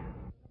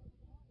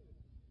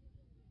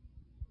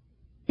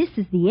 This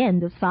is the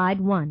end of side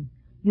 1.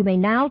 You may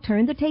now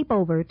turn the tape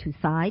over to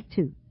side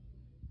 2.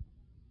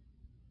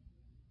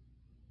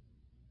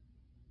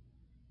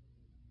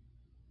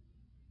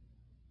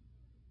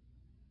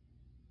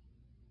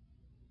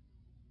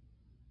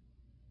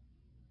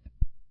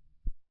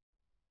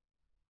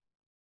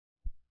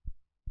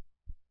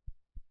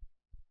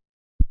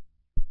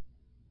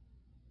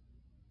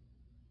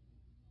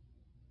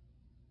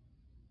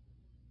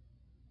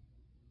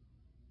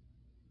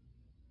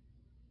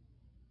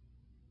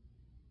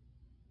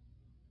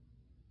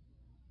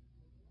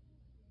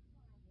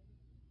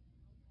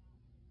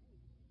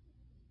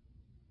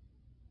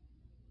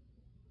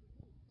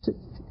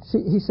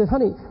 He said,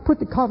 "Honey, put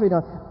the coffee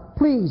down.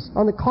 Please,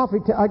 on the coffee,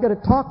 I got to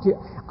talk to you.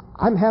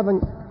 I'm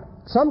having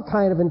some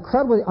kind of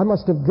incredible, I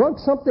must have drunk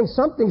something.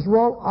 Something's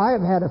wrong. I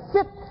have had a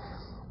fit.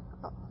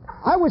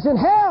 I was in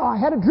hell. I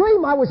had a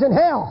dream I was in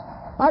hell.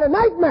 I had a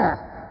nightmare.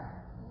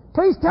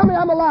 Please tell me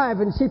I'm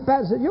alive." And she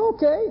pats and said, "You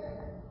okay?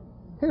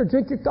 Here,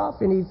 drink your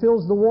coffee." And he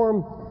fills the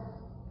warm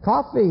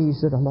coffee. He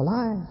said, "I'm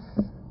alive."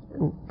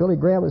 And Billy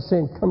Graham was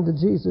saying, come to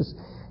Jesus.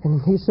 And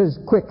he says,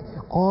 quick,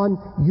 on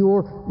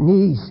your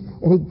knees.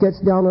 And he gets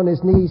down on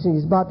his knees and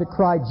he's about to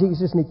cry,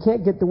 Jesus, and he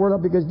can't get the word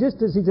out, because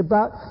just as he's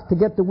about to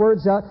get the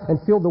words out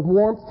and feel the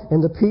warmth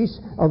and the peace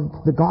of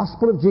the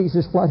gospel of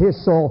Jesus flood his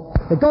soul,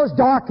 it goes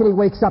dark and he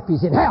wakes up,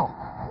 he's in hell.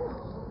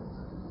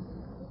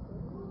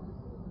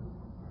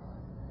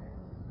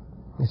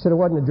 He said, it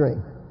wasn't a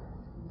dream.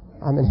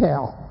 I'm in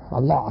hell.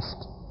 I'm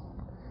lost.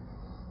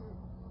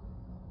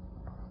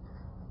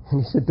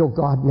 And he said, oh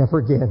God, never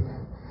again.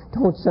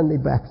 Don't send me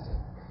back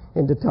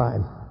into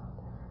time.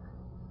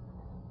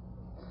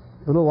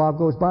 A little while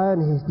goes by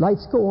and his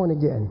lights go on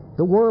again.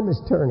 The worm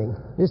is turning.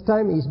 This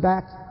time he's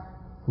back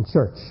in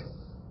church.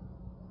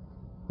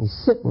 He's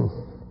sitting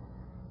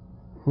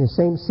in the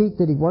same seat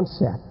that he once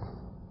sat.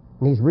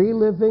 And he's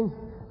reliving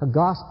a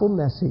gospel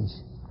message.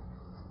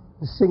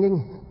 He's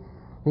singing,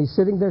 and he's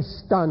sitting there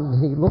stunned.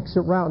 And he looks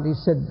around. He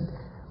said,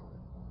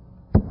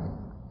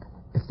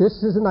 if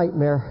this is a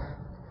nightmare,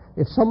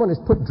 if someone has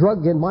put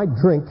drug in my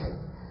drink,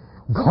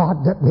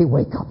 God, let me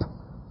wake up.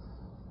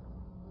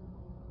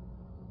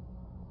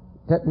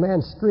 That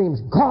man screams,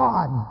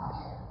 God,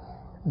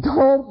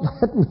 don't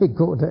let me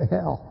go to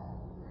hell.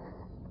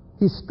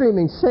 He's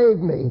screaming, save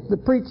me. The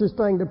preacher's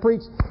trying to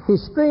preach.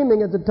 He's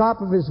screaming at the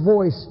top of his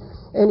voice,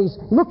 and he's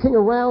looking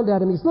around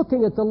at him. He's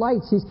looking at the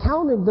lights. He's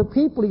counting the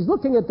people. He's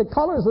looking at the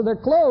colors of their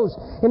clothes,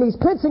 and he's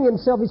pinching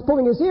himself. He's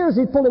pulling his ears.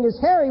 He's pulling his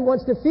hair. He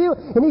wants to feel,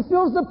 and he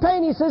feels the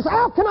pain. He says,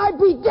 how can I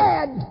be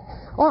dead?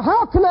 Or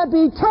how can I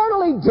be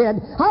eternally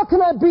dead? How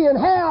can I be in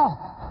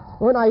hell?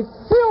 When I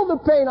feel the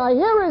pain, I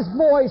hear his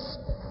voice.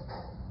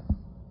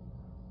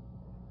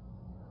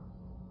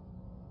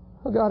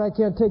 Oh God, I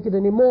can't take it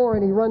anymore.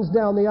 And he runs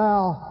down the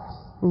aisle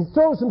and he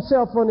throws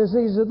himself on his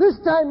knees. This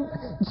time,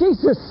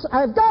 Jesus,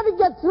 I've got to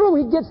get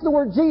through. He gets the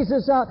word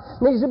Jesus out,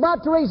 and he's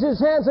about to raise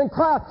his hands and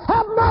cry,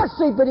 have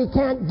mercy, but he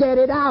can't get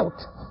it out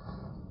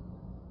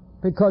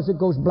because it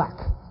goes black.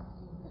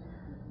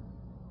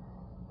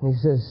 And he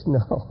says,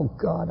 no,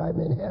 God, I'm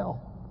in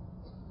hell.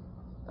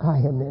 I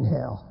am in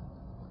hell.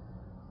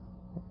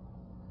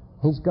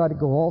 He's got to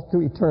go all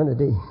through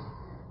eternity,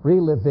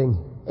 reliving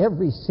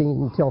every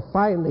scene until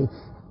finally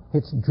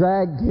it's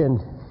dragged in.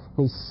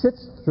 He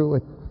sits through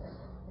it,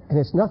 and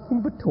it's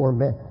nothing but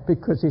torment,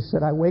 because he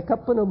said, I wake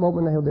up in a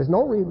moment, and there's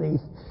no relief,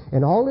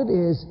 and all it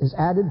is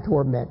added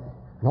torment,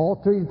 and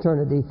all through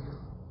eternity.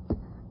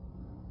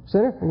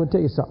 Sinner, I'm going to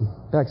tell you something,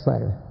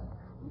 backslider.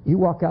 You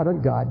walk out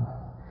on God,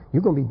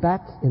 you're going to be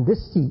back in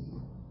this seat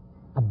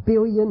 1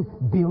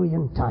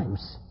 billion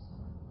times.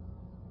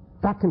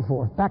 Back and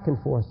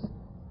forth,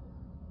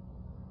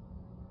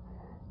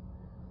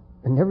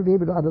 and never be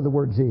able to utter the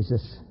word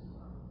Jesus.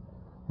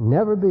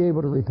 Never be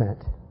able to repent.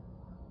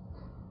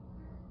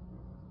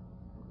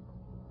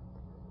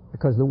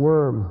 Because the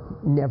worm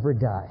never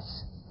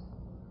dies.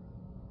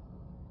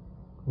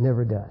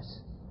 Never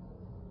does.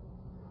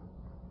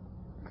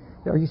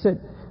 Now you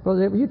said,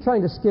 brother, were you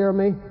trying to scare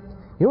me? You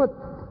know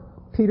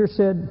what Peter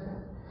said?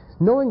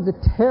 Knowing the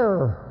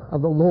terror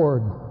of the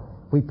Lord,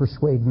 we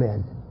persuade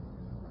men.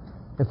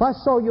 If I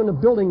saw you in a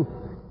building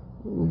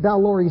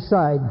down Lower East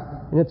Side,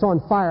 and it's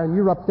on fire, and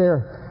you're up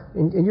there,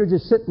 and you're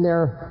just sitting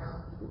there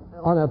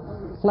on a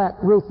flat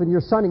roof, and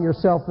you're sunning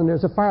yourself, and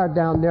there's a fire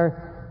down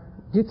there,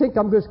 do you think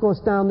I'm just going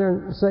to stand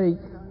there and say,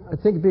 I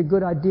think it'd be a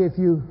good idea if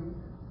you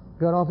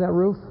got off that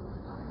roof?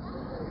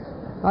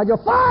 I'd go,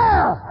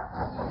 fire!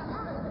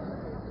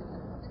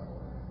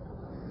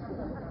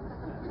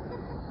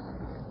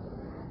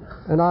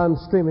 And I'm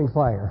screaming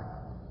fire.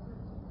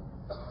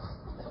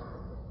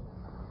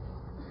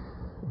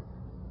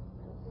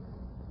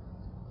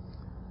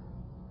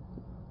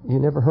 You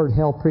never heard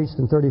hell preached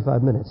in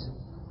 35 minutes.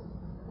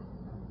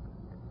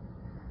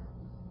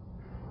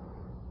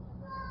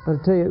 But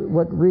I'll tell you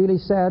what really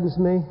saddens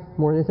me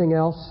more than anything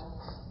else.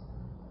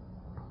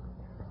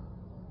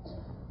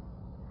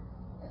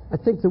 I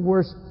think the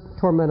worst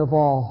torment of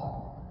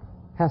all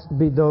has to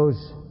be those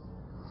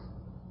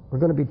who are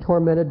going to be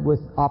tormented with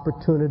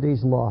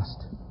opportunities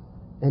lost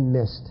and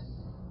missed,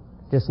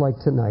 just like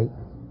tonight.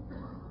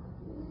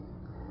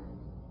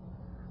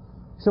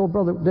 So,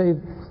 Brother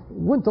Dave,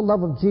 wouldn't the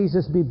love of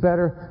Jesus be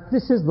better?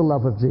 This is the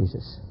love of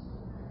Jesus.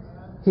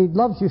 He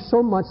loves you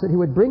so much that he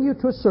would bring you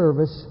to a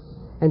service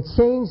and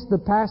change the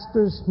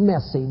pastor's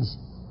message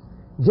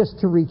just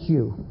to reach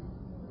you.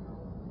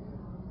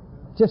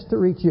 Just to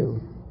reach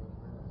you.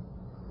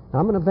 Now,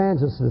 I'm an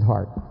evangelist at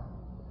heart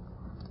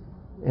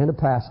and a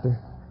pastor.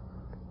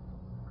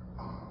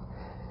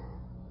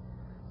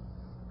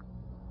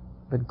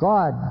 But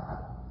God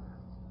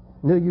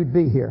knew you'd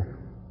be here.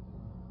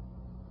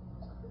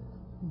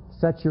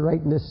 Set you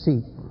right in this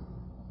seat.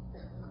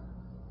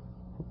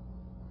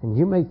 And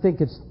you may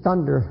think it's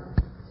thunder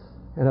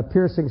and a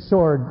piercing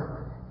sword,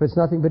 but it's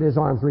nothing but his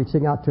arms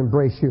reaching out to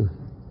embrace you,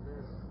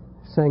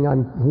 saying,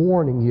 I'm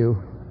warning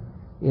you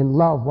in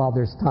love while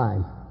there's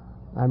time.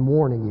 I'm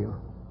warning you.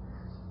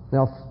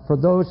 Now, for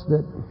those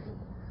that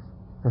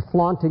are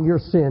flaunting your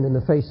sin in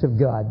the face of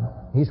God,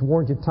 he's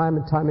warned you time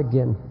and time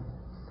again,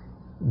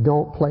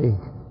 don't play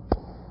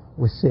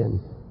with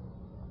sin.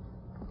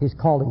 He's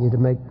calling you to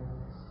make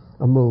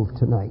a move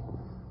tonight.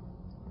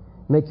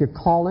 Make your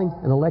calling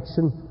and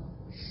election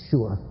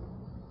sure.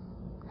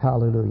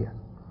 Hallelujah.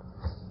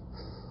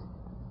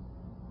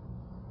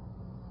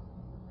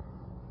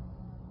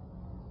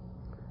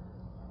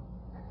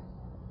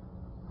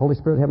 Holy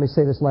Spirit, help me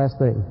say this last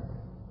thing.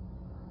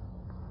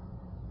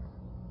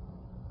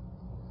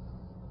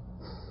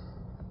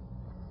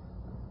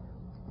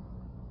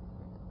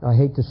 I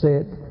hate to say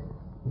it,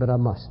 but I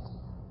must.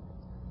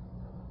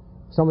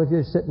 Some of you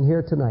are sitting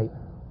here tonight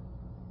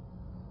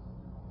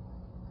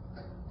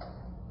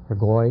are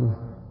going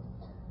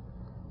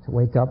to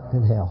wake up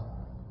in hell.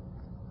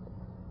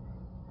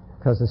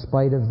 Because in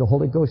spite of the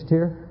Holy Ghost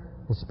here,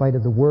 in spite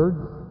of the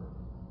Word,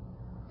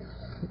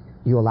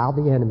 you allow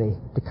the enemy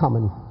to come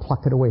and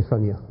pluck it away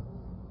from you.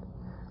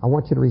 I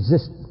want you to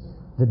resist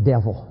the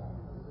devil.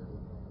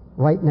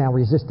 Right now,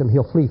 resist him.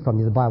 He'll flee from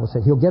you. The Bible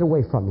said he'll get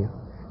away from you.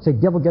 Say,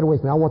 devil, get away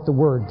from me. I want the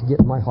Word to get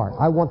in my heart.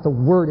 I want the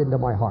Word into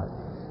my heart.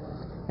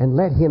 And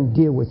let him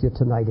deal with you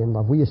tonight in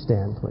love. Will you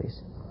stand,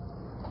 please?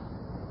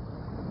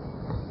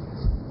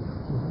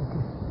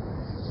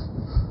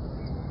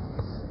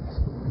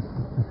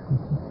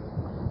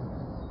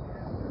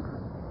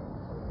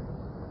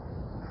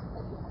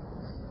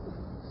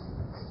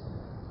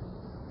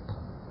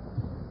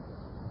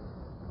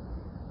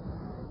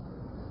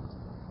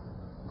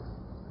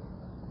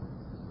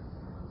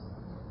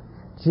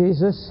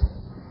 Jesus,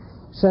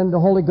 send the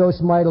Holy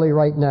Ghost mightily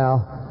right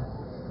now.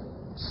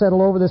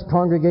 Settle over this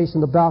congregation,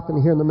 the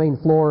balcony here on the main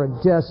floor,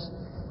 and just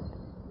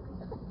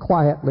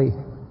quietly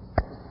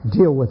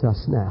deal with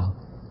us now.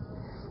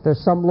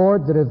 There's some,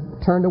 Lord, that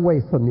have turned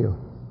away from you.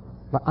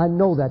 But I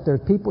know that.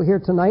 There's people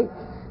here tonight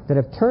that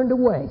have turned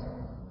away.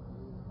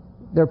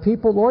 There are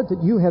people, Lord,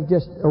 that you have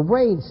just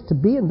arranged to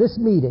be in this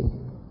meeting.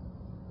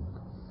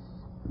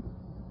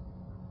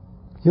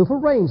 You've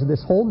arranged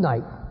this whole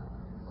night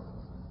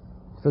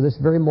for this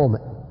very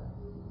moment.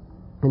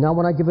 And now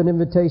when I give an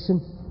invitation,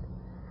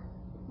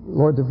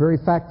 Lord, the very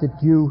fact that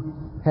you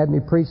had me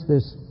preach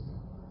this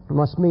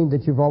must mean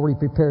that you've already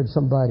prepared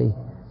somebody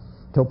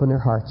to open their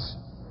hearts.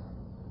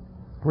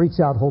 Reach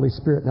out, Holy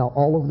Spirit, now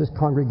all over this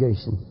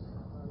congregation.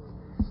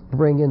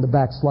 Bring in the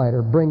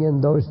backslider. Bring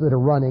in those that are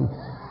running.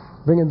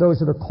 Bring in those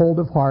that are cold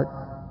of heart.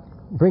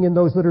 Bring in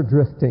those that are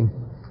drifting.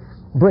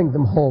 Bring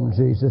them home,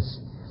 Jesus.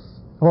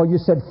 Oh, you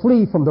said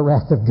flee from the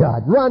wrath of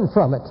God. Run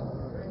from it.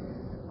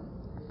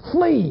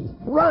 Flee.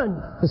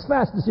 Run as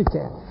fast as you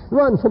can.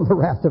 Run from the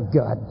wrath of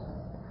God.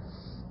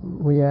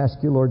 We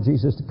ask you, Lord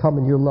Jesus, to come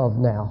in your love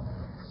now.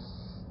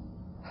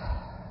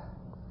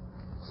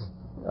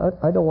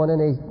 I don't want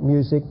any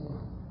music.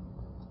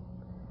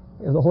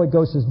 If the Holy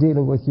Ghost is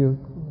dealing with you,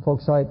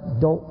 folks, I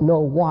don't know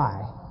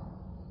why,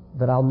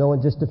 but I'll know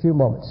in just a few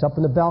moments. Up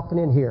in the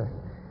balcony in here,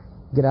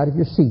 get out of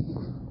your seat.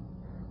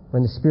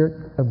 When the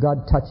Spirit of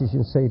God touches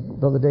you and say,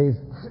 Brother Dave,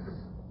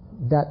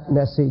 that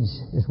message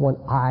is one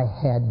I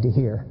had to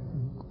hear.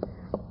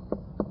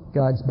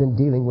 God's been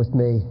dealing with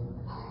me.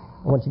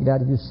 I want you to get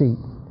out of your seat.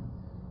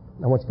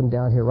 I want you to come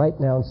down here right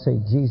now and say,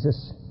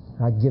 Jesus,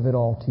 I give it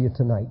all to you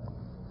tonight.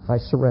 I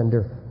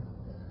surrender.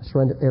 I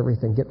surrender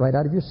everything. Get right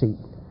out of your seat.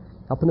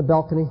 Up in the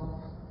balcony,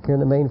 here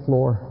on the main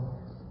floor.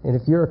 And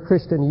if you're a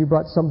Christian and you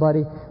brought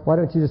somebody, why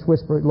don't you just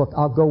whisper, look,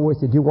 I'll go with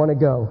you. Do you want to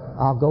go?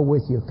 I'll go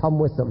with you. Come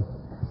with them.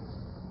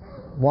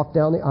 Walk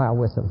down the aisle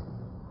with them.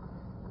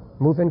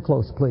 Move in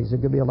close, please.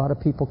 There's going to be a lot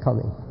of people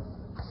coming.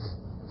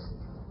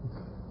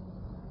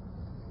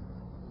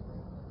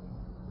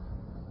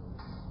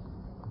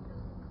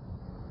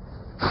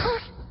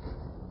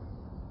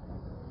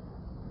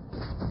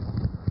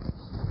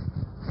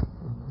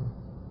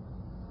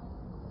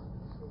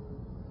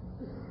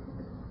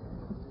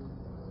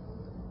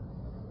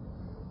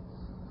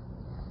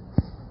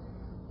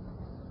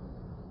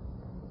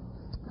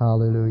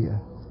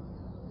 Hallelujah.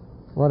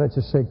 Why don't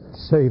you say,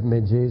 save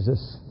me,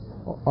 Jesus.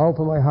 I'll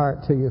open my heart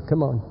to you.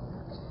 Come on.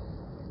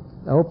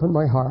 Open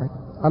my heart.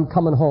 I'm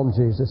coming home,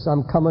 Jesus.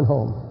 I'm coming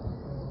home.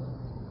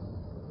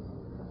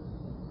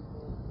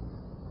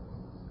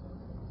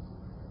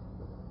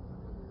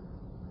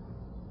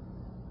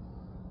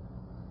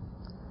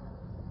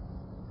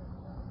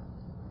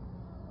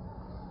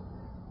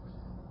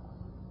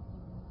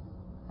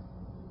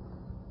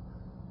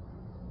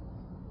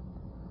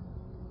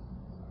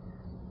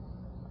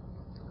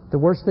 The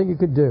worst thing you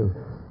could do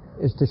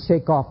is to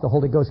shake off the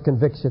Holy Ghost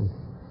conviction.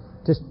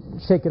 Just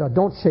shake it off.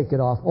 Don't shake it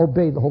off.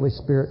 Obey the Holy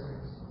Spirit.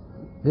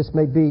 This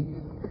may be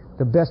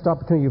the best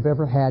opportunity you've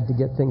ever had to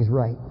get things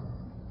right.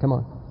 Come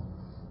on.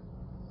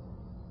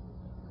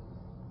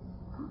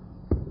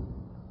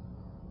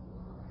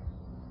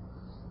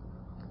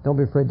 Don't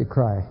be afraid to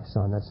cry,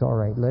 son. That's all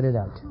right. Let it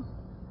out.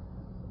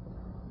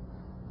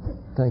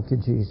 Thank you,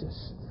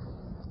 Jesus.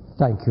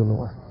 Thank you,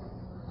 Lord.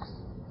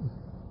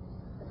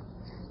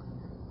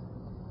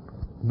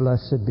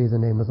 Blessed be the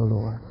name of the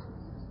Lord.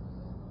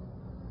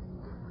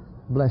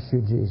 Bless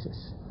you,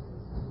 Jesus.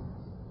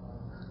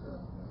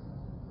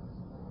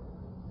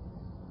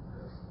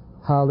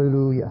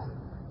 Hallelujah.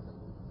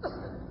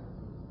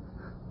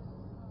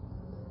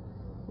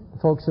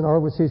 Folks, in our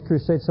overseas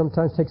crusade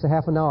sometimes takes a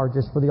half an hour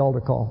just for the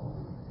altar call.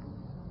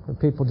 For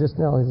people just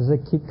now, as they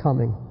keep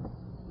coming.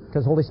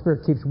 Because the Holy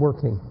Spirit keeps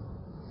working.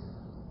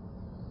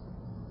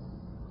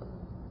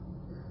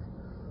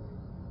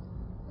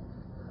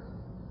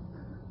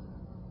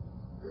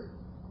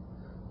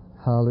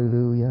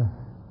 Hallelujah.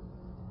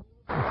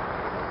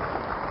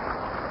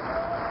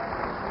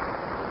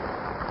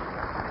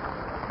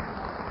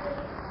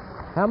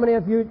 How many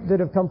of you that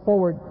have come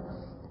forward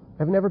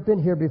have never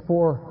been here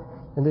before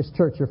in this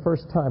church, your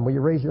first time? Will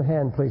you raise your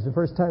hand, please? The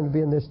first time to be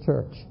in this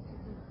church.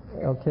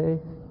 Okay.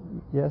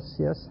 Yes,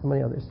 yes. How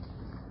many others?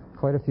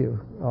 Quite a few.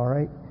 All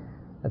right.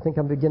 I think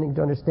I'm beginning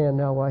to understand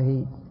now why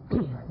he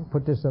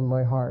put this in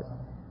my heart.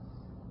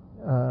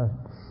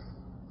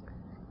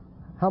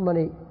 How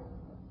many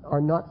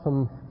are not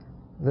from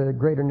the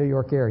greater New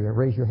York area?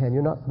 Raise your hand.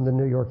 You're not from the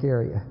New York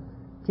area.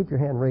 Keep your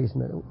hand raised.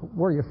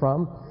 Where are you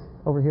from?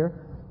 Over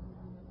here?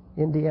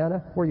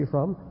 Indiana? Where are you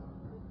from?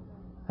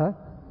 Huh?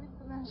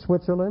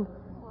 Switzerland.